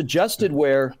think it's adjusted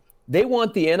where they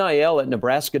want the NIL at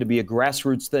Nebraska to be a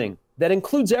grassroots thing that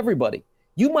includes everybody.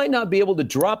 You might not be able to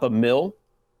drop $1 million,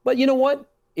 but you know what?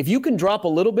 If you can drop a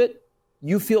little bit,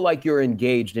 you feel like you're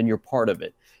engaged and you're part of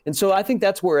it. And so I think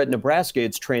that's where at Nebraska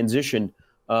it's transitioned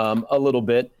a little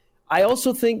bit. I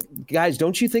also think, guys,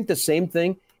 don't you think the same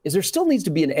thing? Is there still needs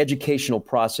to be an educational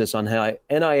process on how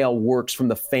NIL works from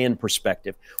the fan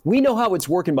perspective. We know how it's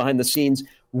working behind the scenes.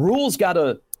 Rules got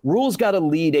to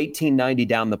lead 1890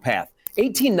 down the path.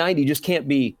 1890 just can't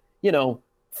be,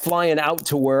 flying out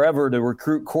to wherever to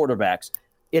recruit quarterbacks.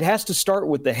 It has to start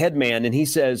with the head man, and he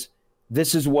says,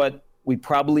 this is what we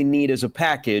probably need as a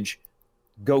package.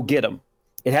 Go get them.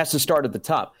 It has to start at the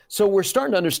top. So we're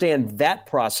starting to understand that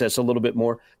process a little bit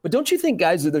more. But don't you think,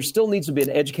 guys, that there still needs to be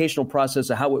an educational process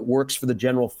of how it works for the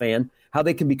general fan, how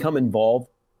they can become involved?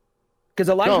 Because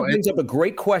Elijah brings up a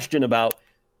great question about,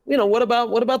 what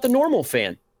about the normal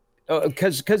fan?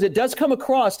 Because it does come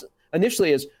across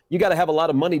initially as you got to have a lot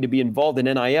of money to be involved in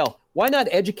NIL. Why not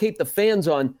educate the fans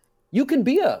on you can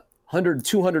be a $100,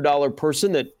 $200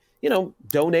 person that,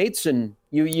 donates and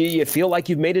you feel like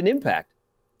you've made an impact?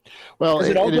 Well,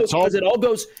 it all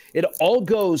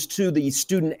goes to the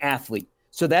student athlete.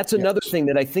 So that's another thing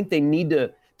that I think they need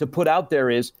to put out there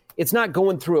is it's not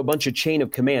going through a bunch of chain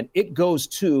of command. It goes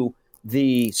to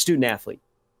the student athlete.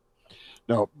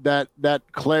 No, that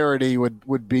clarity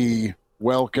would be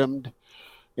welcomed.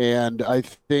 And I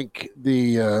think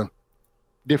the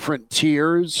different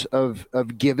tiers of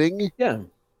giving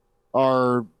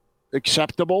are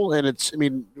acceptable. And it's, I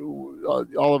mean,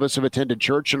 all of us have attended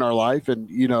church in our life, and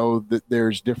you know that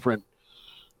there's different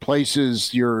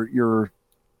places your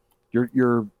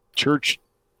church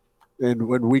and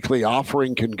when weekly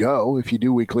offering can go if you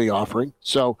do weekly offering.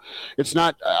 So it's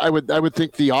not, I would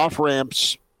think the off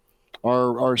ramps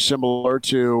are similar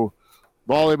to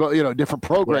volleyball, you know, different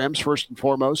programs first and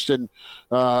foremost. And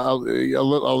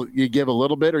you give a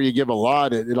little bit or you give a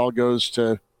lot, it all goes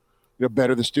to, you know,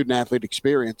 better the student athlete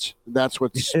experience. That's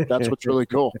what's really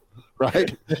cool,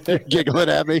 right? You're giggling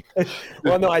at me.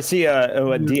 Well, no, I see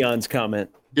Dion's comment.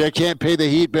 Yeah, can't pay the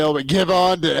heat bill, but give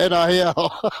on to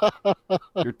NIL.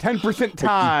 Your 10%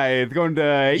 tithe going to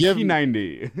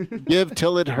 $18.90. Give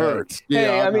till it hurts.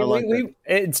 Hey, I mean,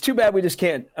 it's too bad we just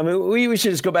can't. I mean, we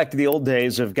should just go back to the old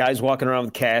days of guys walking around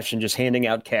with cash and just handing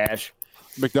out cash.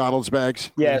 McDonald's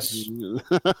bags. Yes. You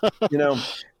know,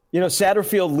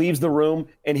 Satterfield leaves the room,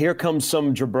 and here comes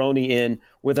some jabroni in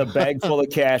with a bag full of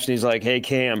cash, and he's like, "Hey,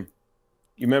 Cam,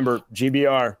 you remember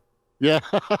GBR?" Yeah.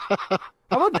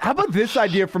 How about this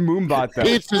idea from Moonbot, though?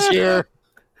 Pizza's here.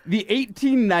 The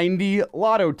 1890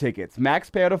 lotto tickets. Max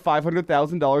payout of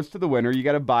 $500,000 to the winner. You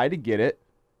got to buy to get it.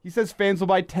 He says fans will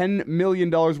buy $10 million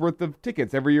worth of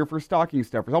tickets every year for stocking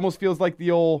stuffers. Almost feels like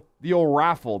the old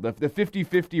raffle, the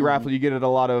 50-50 raffle you get at a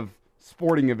lot of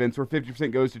sporting events where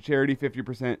 50% goes to charity,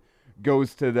 50%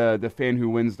 goes to the fan who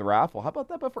wins the raffle. How about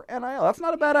that, but for NIL? That's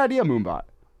not a bad idea, Moonbot.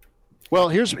 Well,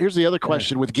 here's the other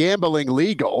question. With gambling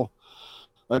legal,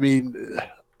 I mean,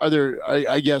 are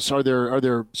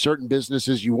there certain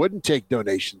businesses you wouldn't take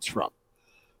donations from?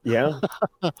 Yeah.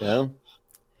 Yeah.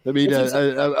 I mean,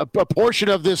 a portion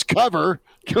of this cover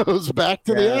goes back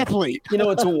to the athlete. You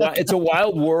know, it's a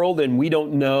wild world, and we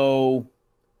don't know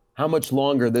how much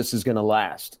longer this is going to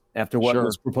last after what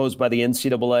was proposed by the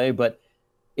NCAA. But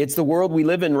it's the world we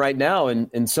live in right now,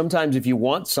 and sometimes if you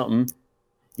want something,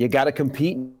 you got to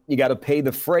compete. You got to pay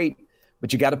the freight,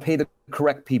 but you got to pay the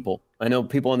correct people. I know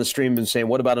people on the stream have been saying,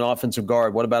 what about an offensive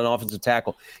guard? What about an offensive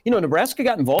tackle? You know, Nebraska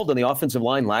got involved on the offensive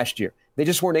line last year. They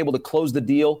just weren't able to close the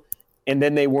deal. And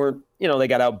then they weren't, you know, they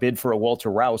got outbid for a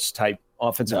Walter Rouse type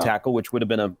offensive tackle, which would have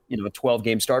been a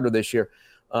 12-game starter this year.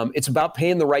 It's about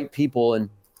paying the right people, and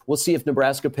we'll see if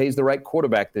Nebraska pays the right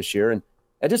quarterback this year. And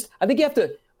I think you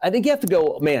have to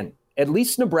go, man, at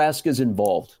least Nebraska's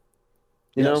involved.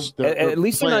 You know, at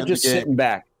least they're not just sitting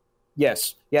back.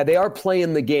 Yes. Yeah, they are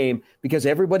playing the game because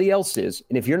everybody else is.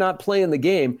 And if you're not playing the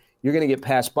game, you're going to get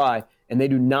passed by. And they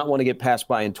do not want to get passed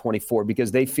by in 24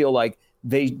 because they feel like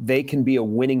they can be a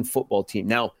winning football team.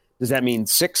 Now, does that mean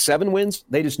 6-7 wins?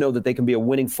 They just know that they can be a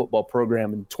winning football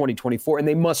program in 2024, and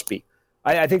they must be.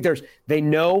 I think they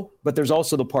know, but there's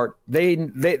also the part they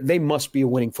must be a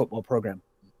winning football program.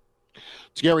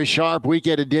 It's Gary Sharp,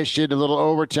 weekend edition, a little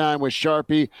overtime with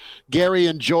Sharpie. Gary,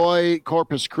 enjoy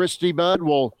Corpus Christi, bud.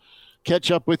 We'll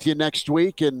catch up with you next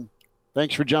week, and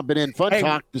thanks for jumping in. Fun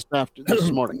talk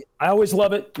this morning. I always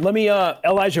love it. Let me,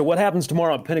 Elijah, what happens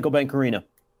tomorrow at Pinnacle Bank Arena?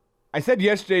 I said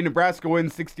yesterday Nebraska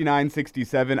wins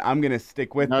 69-67. I'm going to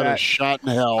stick with that. Not a shot in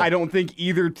hell. I don't think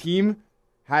either team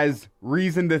has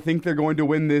reason to think they're going to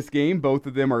win this game. Both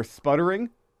of them are sputtering.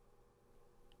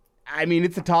 I mean,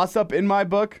 it's a toss-up in my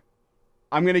book.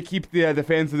 I'm going to keep the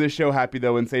fans of this show happy,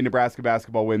 though, and say Nebraska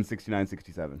basketball wins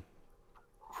 69-67.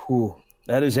 Whew.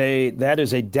 That is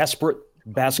a desperate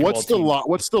basketball team.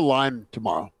 What's the line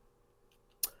tomorrow?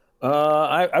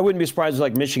 I wouldn't be surprised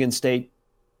like Michigan State.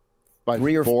 By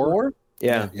 3 or 4?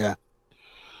 Yeah.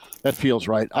 That feels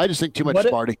right. I just think too much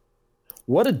Sparty.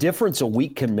 What a difference a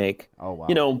week can make. Oh, wow.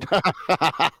 You know,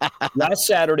 last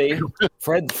Saturday,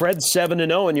 Fred's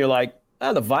 7-0, and you're like,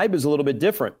 the vibe is a little bit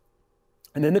different.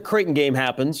 And then the Creighton game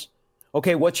happens.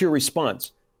 Okay, what's your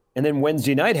response? And then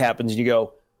Wednesday night happens, and you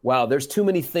go, wow, there's too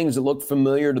many things that look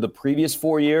familiar to the previous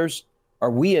 4 years. Are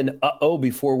we in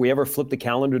before we ever flip the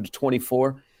calendar to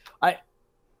 24?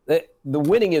 The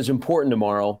winning is important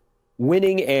tomorrow.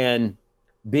 Winning and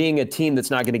being a team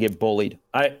that's not going to get bullied.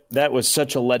 That was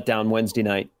such a letdown Wednesday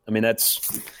night. I mean,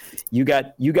 you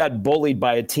got bullied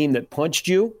by a team that punched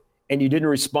you and you didn't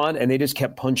respond, and they just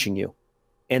kept punching you.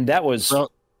 And that was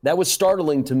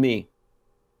startling to me.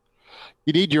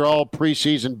 You need your all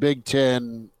preseason Big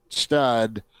Ten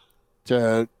stud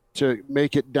to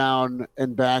make it down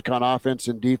and back on offense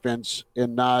and defense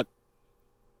and not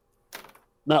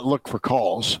look for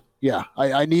calls. Yeah,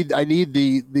 I need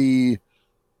the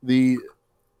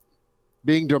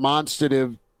being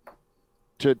demonstrative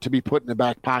to be put in the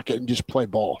back pocket and just play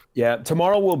ball. Yeah,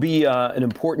 tomorrow will be an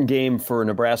important game for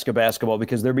Nebraska basketball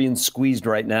because they're being squeezed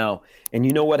right now. And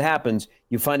you know what happens?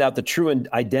 You find out the true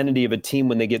identity of a team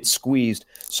when they get squeezed.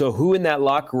 So who in that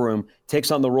locker room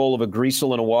takes on the role of a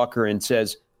Greasel and a Walker and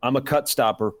says, I'm a cut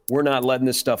stopper. We're not letting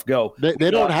this stuff go.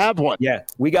 They don't have one. Yeah,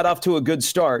 we got off to a good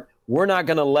start. We're not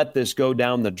going to let this go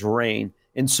down the drain.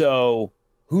 And so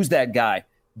who's that guy?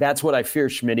 That's what I fear,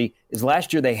 Schmitty, is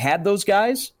last year they had those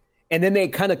guys, and then they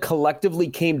kind of collectively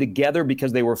came together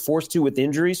because they were forced to with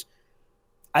injuries.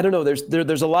 I don't know.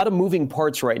 There's a lot of moving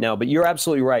parts right now, but you're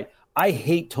absolutely right. I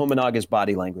hate Tominaga's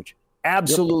body language.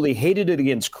 Absolutely hated it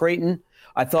against Creighton.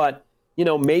 I thought,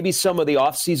 maybe some of the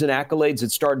offseason accolades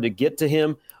had started to get to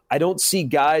him. I don't see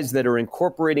guys that are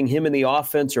incorporating him in the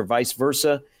offense or vice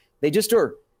versa. They just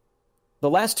are. The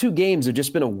last 2 games have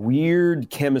just been a weird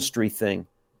chemistry thing.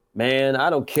 Man, I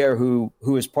don't care who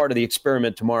is part of the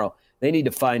experiment tomorrow. They need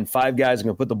to find 5 guys who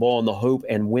can put the ball in the hoop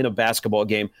and win a basketball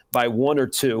game by 1 or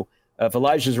 2. If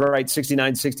Elijah's right,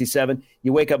 69-67,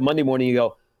 you wake up Monday morning, you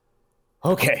go,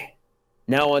 okay,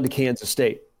 now on to Kansas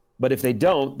State. But if they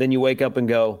don't, then you wake up and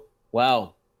go,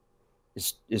 wow,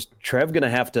 is Trev going to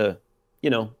have to,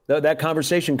 that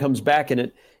conversation comes back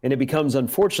and it becomes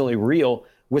unfortunately real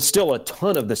with still a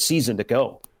ton of the season to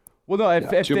go. Well, no,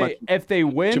 if they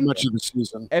win, too much of the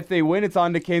season. If they win, it's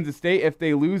on to Kansas State. If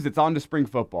they lose, it's on to spring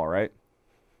football, right?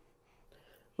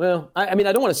 Well, I mean,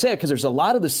 I don't want to say it because there's a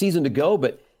lot of the season to go,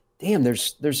 but damn,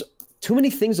 there's too many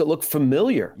things that look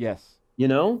familiar. Yes,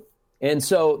 and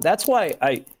so that's why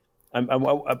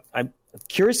I'm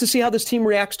curious to see how this team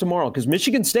reacts tomorrow because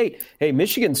Michigan State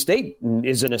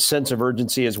is in a sense of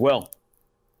urgency as well.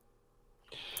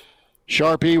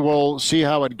 Sharpie, we'll see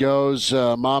how it goes.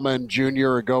 Mama and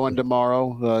Junior are going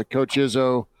tomorrow. Coach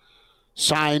Izzo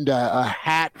signed a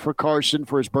hat for Carson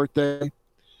for his birthday.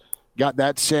 Got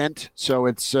that sent, so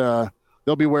it's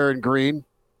they'll be wearing green,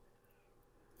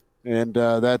 and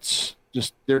that's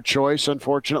just their choice,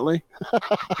 unfortunately.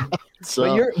 But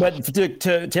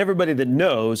to everybody that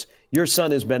knows, your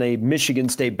son has been a Michigan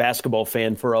State basketball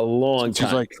fan for a long time.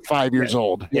 He's like 5 years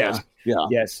old. Yes. Yeah.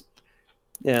 Yes.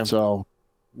 Yeah. So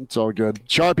it's all good.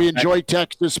 Sharpie, enjoy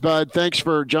Texas, bud. Thanks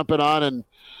for jumping on and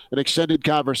an extended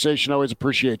conversation. Always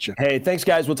appreciate you. Hey, thanks,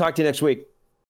 guys. We'll talk to you next week.